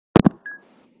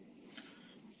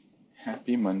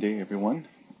Happy Monday, everyone.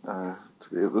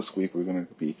 This week we're going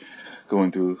to be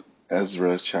going through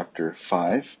Ezra chapter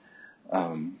 5. If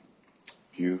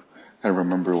you kind of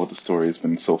remember what the story has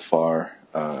been so far,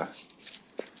 the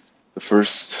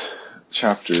first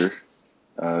chapter,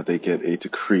 they get a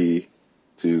decree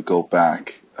to go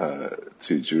back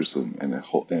to Jerusalem, and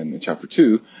in chapter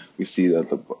 2, we see that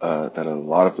that a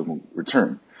lot of them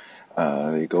return.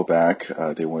 They go back.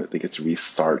 They get to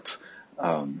restart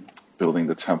building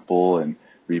the temple and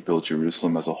rebuild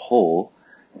Jerusalem as a whole,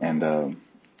 and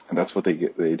that's what they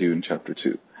do in chapter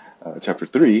 2. Chapter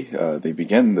 3, they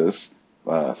begin this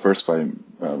first by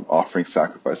offering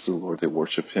sacrifice to the Lord. They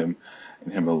worship Him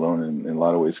and Him alone, and in a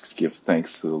lot of ways give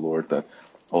thanks to the Lord that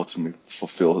ultimately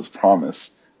fulfill His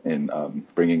promise in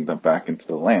bringing them back into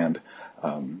the land,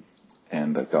 and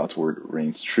that God's word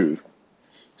reigns true.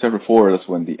 Chapter 4, that's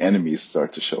when the enemies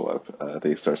start to show up.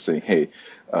 They start saying, hey,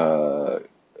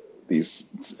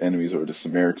 these enemies, or the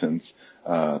Samaritans,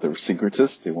 they were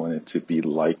syncretists. They wanted to be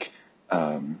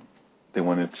they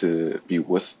wanted to be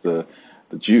with the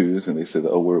Jews, and they said,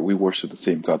 oh, we worship the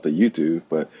same God that you do,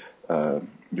 but you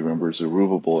remember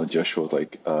Zerubbabel and Joshua was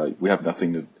like, you have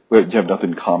nothing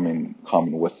in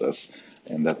common with us,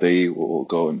 and that they will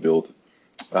go and build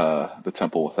the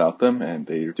temple without them, and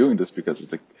they are doing this because of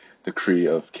the decree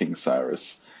of King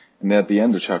Cyrus. And then at the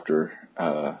end of chapter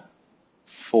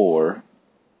 4,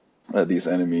 these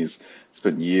enemies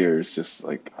spent years just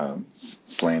like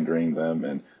slandering them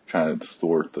and trying to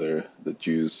thwart the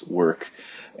Jews' work.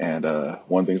 And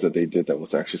one of the things that they did that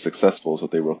was actually successful is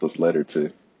that they wrote this letter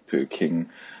to King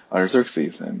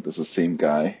Artaxerxes, and this is the same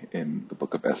guy in the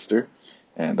book of Esther.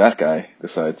 And that guy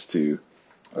decides to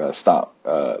stop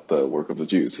the work of the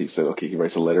Jews. He said, okay, he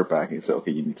writes a letter back and he said,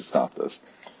 okay, you need to stop this.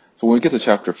 So when we get to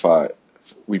chapter 5,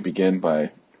 we begin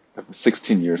by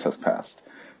 16 years has passed.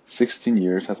 16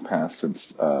 years has passed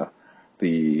since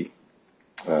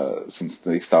since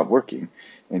they stopped working.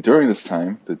 And during this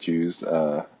time, the Jews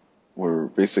were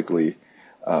basically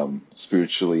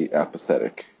spiritually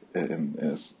apathetic in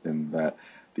that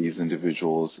these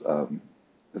individuals,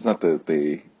 it's not that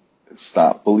they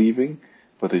stopped believing,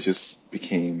 but they just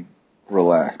became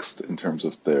relaxed in terms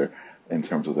of their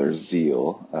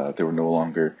zeal. They were no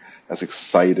longer as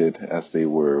excited as they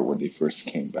were when they first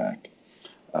came back.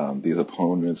 These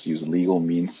opponents used legal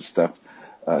means to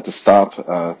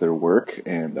stop their work,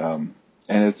 and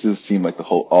it just seemed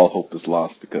like all hope is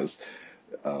lost, because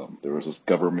there was this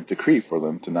government decree for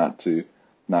them to not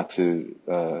to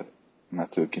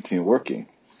continue working.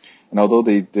 And although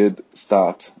they did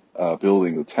stop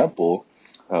building the temple,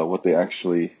 what they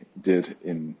actually did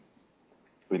in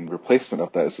replacement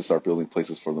of that is to start building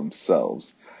places for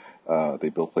themselves. They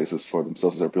built places for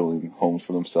themselves. They're building homes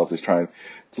for themselves. They tried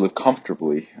to live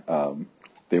comfortably.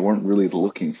 They weren't really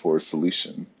looking for a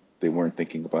solution. They weren't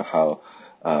thinking about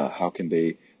how can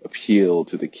they appeal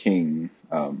to the king,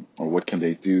 or what can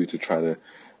they do to try to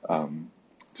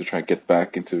get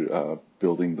back into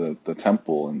building the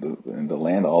temple and the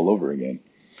land all over again.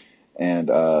 And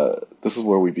this is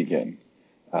where we begin.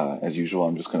 As usual,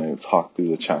 I'm just going to talk through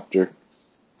the chapter,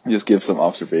 just give some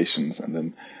observations, and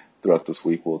then throughout this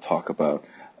week we'll talk about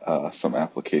some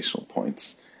applicational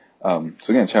points. So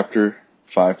again, chapter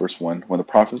 5, verse 1, when the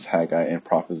prophets Haggai and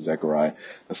prophet Zechariah,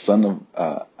 the son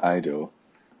of Iddo,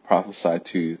 prophesied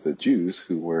to the Jews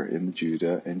who were in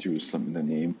Judah and Jerusalem in the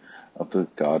name of the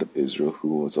God of Israel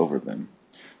who was over them.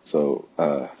 So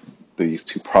these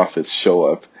two prophets show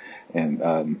up,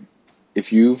 and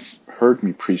if you've heard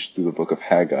me preach through the book of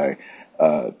Haggai,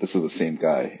 this is the same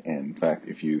guy. And in fact,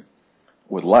 if you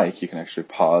would like, you can actually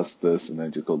pause this and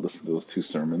then just go listen to those two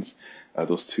sermons.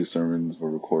 Those two sermons were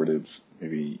recorded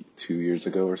maybe 2 years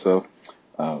ago or so.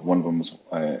 One of them was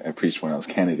I preached when I was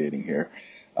candidating here.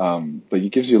 But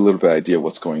it gives you a little bit of idea of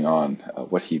what's going on,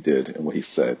 what he did and what he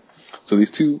said. So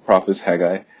these two prophets,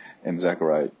 Haggai and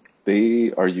Zechariah,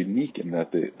 they are unique in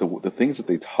that the things that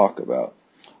they talk about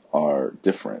are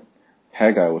different.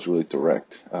 Haggai was really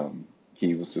direct.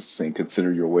 He was just saying,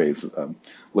 consider your ways.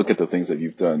 Look at the things that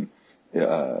you've done,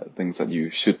 things that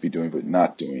you should be doing but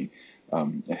not doing.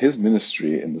 And his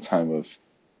ministry in the time of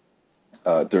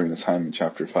during the time in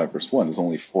chapter 5, verse 1 is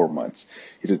only 4 months.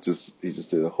 He just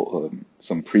did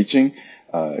some preaching,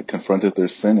 confronted their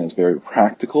sin, and is very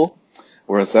practical.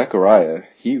 Whereas Zechariah,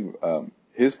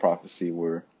 his prophecy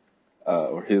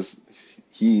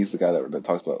he's the guy that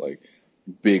talks about like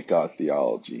big God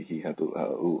theology. He had a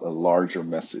larger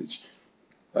message.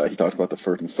 He talked about the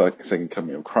first and second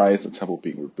coming of Christ, the temple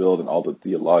being rebuilt, and all the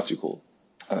theological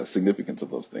significance of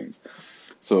those things.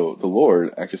 So the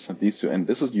Lord actually sent these two, and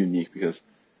this is unique because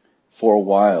for a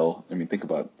while, I mean, think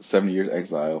about 70 years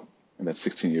exile, and then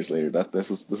 16 years later. This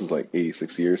is like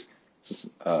 86 years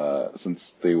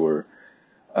since they were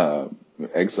uh,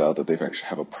 exiled, that they've actually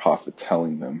have a prophet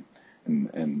telling them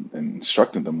and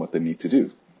instructing them what they need to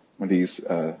do. And these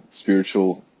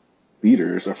spiritual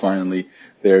leaders are finally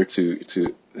there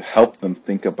to help them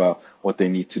think about what they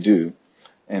need to do.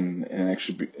 And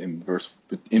actually in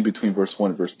between verse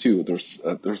 1 and verse 2, there's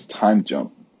a time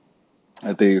jump.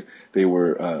 They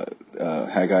were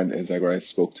Haggai and Zechariah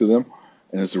spoke to them,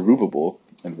 and it's Zerubbabel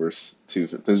in verse 2.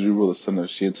 Zerubbabel the son of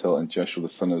Shealtiel and Jeshua the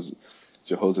son of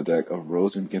Jehozadak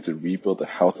arose and began to rebuild the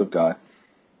house of God,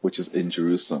 which is in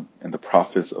Jerusalem, and the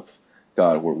prophets of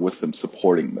God were with them,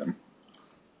 supporting them.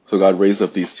 So God raised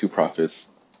up these two prophets.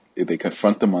 They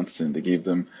confront them on sin. They gave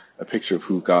them a picture of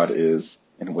who God is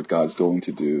and what God's going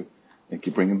to do, and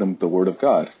keep bringing them the word of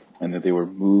God, and that they were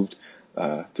moved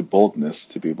to boldness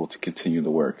to be able to continue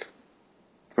the work.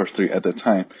 Verse 3, at that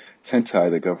time, Tentai,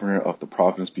 the governor of the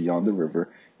province beyond the river,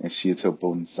 and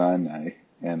Shealtiel-Bozenai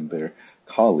and their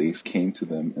colleagues came to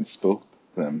them and spoke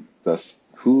to them, thus,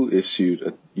 who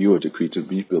issued you a decree to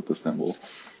rebuild this temple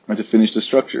and to finish the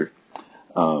structure?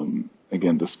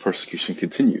 Again, this persecution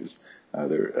continues.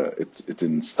 It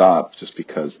didn't stop just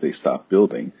because they stopped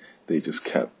building. They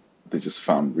just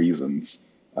found reasons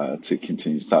to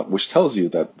continue to stop, which tells you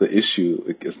that the issue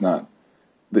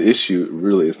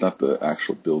really is not the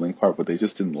actual building part, but they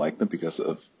just didn't like them because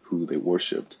of who they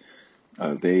worshipped.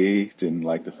 They didn't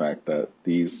like the fact that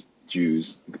these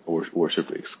Jews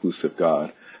worshipped an exclusive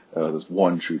God. There's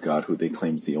one true God who they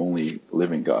claim is the only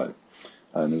living God.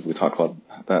 And we talked about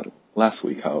that last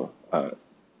week, how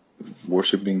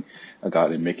worshipping a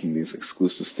God and making these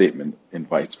exclusive statements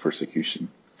invites persecution.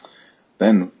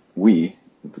 Then we,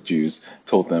 the Jews,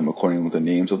 told them according to the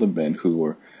names of the men who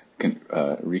were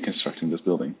reconstructing this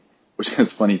building, which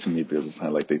is funny to me because it's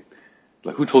kind of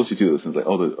like who told you to do this? And it's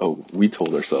like, we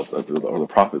told ourselves, or the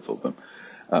prophet told them.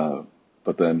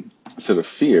 But then instead of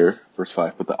fear, verse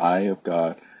 5, but the eye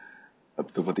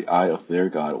of their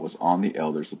God was on the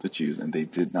elders of the Jews, and they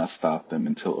did not stop them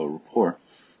until a report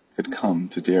could come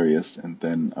to Darius, and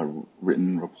then a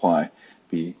written reply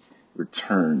be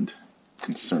returned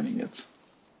concerning it.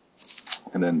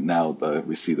 And then now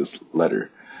we see this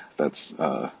letter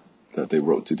that they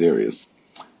wrote to Darius.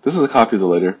 This is a copy of the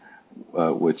letter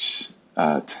which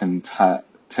Tentenai,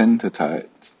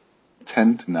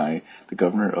 the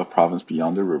governor of province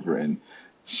beyond the river, and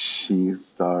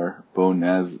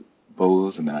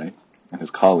Shethar-Bozenai and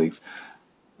his colleagues,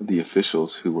 the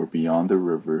officials who were beyond the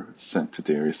river, sent to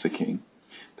Darius the king.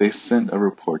 They sent a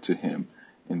report to him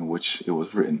in which it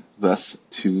was written, thus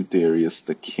to Darius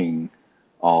the king,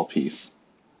 all peace.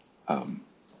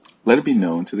 Let it be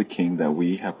known to the king that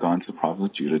we have gone to the province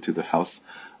of Judah, to the house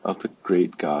of the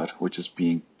great God, which is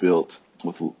being built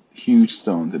with huge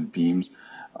stones, and beams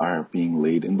are being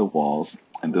laid in the walls.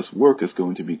 And this work is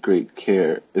going to be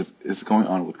is going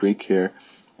on with great care,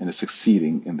 and is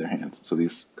succeeding in their hands. So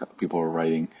these people are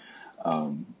writing,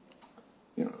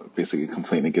 basically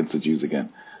complaining against the Jews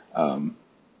again.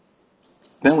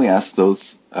 Then we asked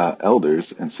those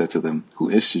elders and said to them, who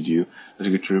issued you as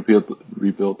you to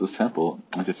rebuild this temple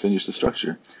and to finish the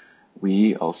structure?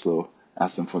 We also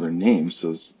asked them for their names,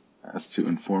 so as to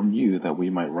inform you that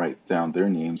we might write down their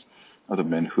names of the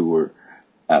men who were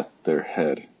at their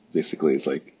head. Basically, it's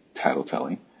like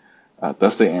tattletelling.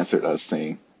 Thus they answered us,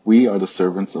 saying, we are the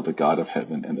servants of the God of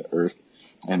heaven and the earth,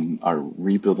 and are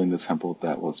rebuilding the temple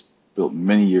that was built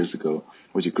many years ago,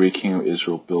 which a great king of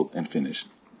Israel built and finished.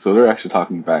 So they're actually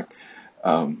talking back.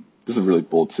 This is a really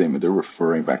bold statement. They're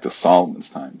referring back to Solomon's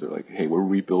time. They're like, hey, we're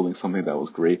rebuilding something that was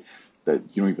great that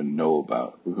you don't even know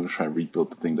about. We're going to try and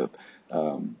rebuild the thing that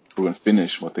we're going to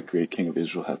finish what the great king of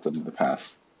Israel has done in the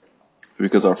past.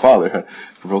 Because our father had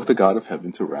provoked the God of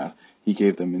heaven to wrath, he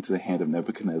gave them into the hand of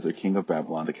Nebuchadnezzar, king of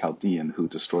Babylon, the Chaldean, who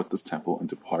destroyed this temple and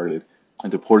deported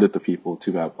the people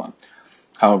to Babylon.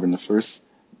 However, in the first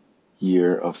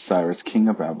year of Cyrus, king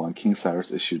of Babylon, King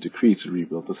Cyrus issued a decree to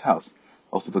rebuild this house.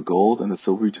 Also the gold and the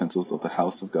silver utensils of the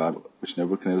house of God, which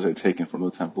Nebuchadnezzar had taken from the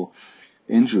temple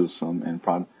in Jerusalem and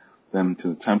brought them to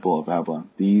the temple of Babylon.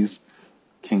 These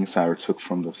King Cyrus took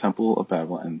from the temple of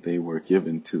Babylon, and they were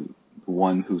given to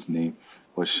one whose name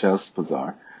was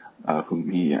Sheshbazzar, whom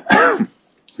he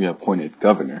appointed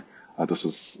governor.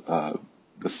 This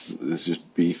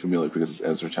should be familiar because it's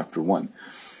Ezra chapter 1.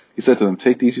 He said to them,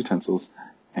 take these utensils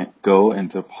and go and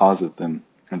deposit them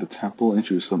in the temple in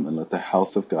Jerusalem, and let the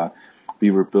house of God be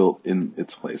rebuilt in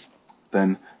its place.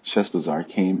 Then Sheshbazzar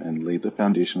came and laid the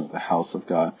foundation of the house of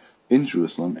God in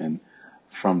Jerusalem, and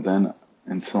from then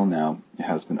until now it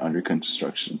has been under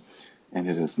construction, and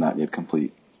it is not yet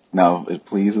complete. Now it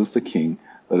pleases the king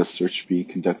let a search be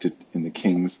conducted in the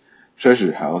king's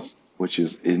treasure house, which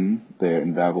is in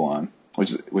Babylon,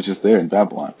 which is there in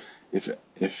Babylon. If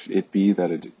it be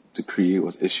that a decree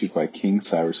was issued by King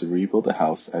Cyrus to rebuild the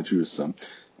house at Jerusalem,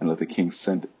 and let the king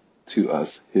send to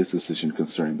us his decision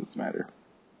concerning this matter.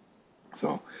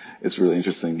 So it's really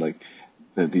interesting. Like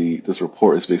this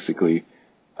report is basically,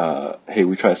 hey,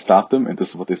 we try to stop them, and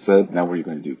this is what they said. Now what are you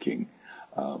going to do, king?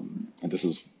 And this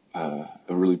is a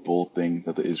really bold thing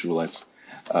that the Israelites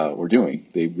were doing.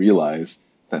 They realized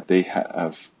that they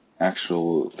have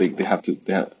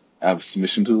have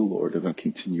submission to the Lord. They're going to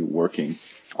continue working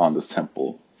on this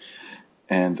temple.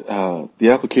 And the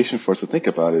application for us to think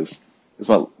about is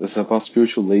about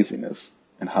spiritual laziness,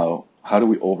 and how do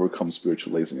we overcome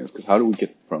spiritual laziness? Because how do we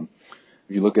get from,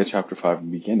 if you look at chapter 5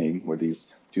 in the beginning, where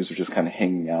these Jews are just kind of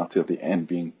hanging out, to at the end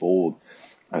being bold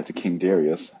to King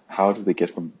Darius, how did they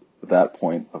get from that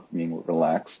point of being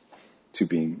relaxed to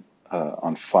being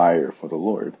on fire for the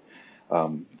Lord?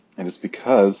 And it's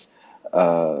because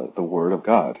the Word of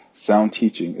God. Sound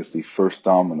teaching is the first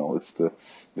domino.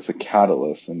 It's a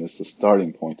catalyst, and it's the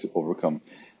starting point to overcome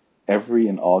every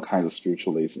and all kinds of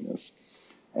spiritual laziness.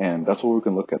 And that's what we're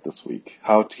going to look at this week.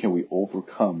 How can we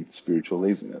overcome spiritual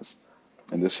laziness?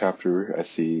 In this chapter, I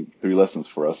see 3 lessons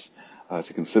for us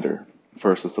to consider.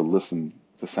 First is to listen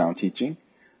to sound teaching.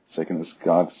 Second is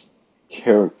God's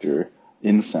character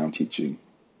in sound teaching.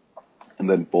 And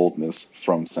then boldness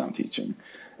from sound teaching. And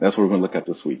that's what we're going to look at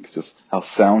this week. Just how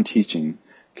sound teaching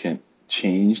can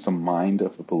change the mind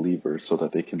of a believer so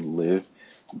that they can live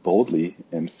boldly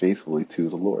and faithfully to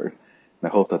the Lord. And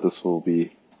I hope that this will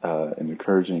be an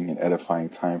encouraging and edifying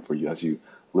time for you as you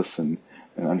listen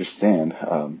and understand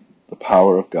the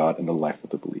power of God in the life of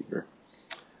the believer.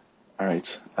 All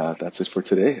right, that's it for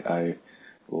today. I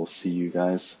will see you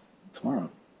guys tomorrow.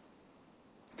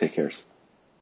 Take care.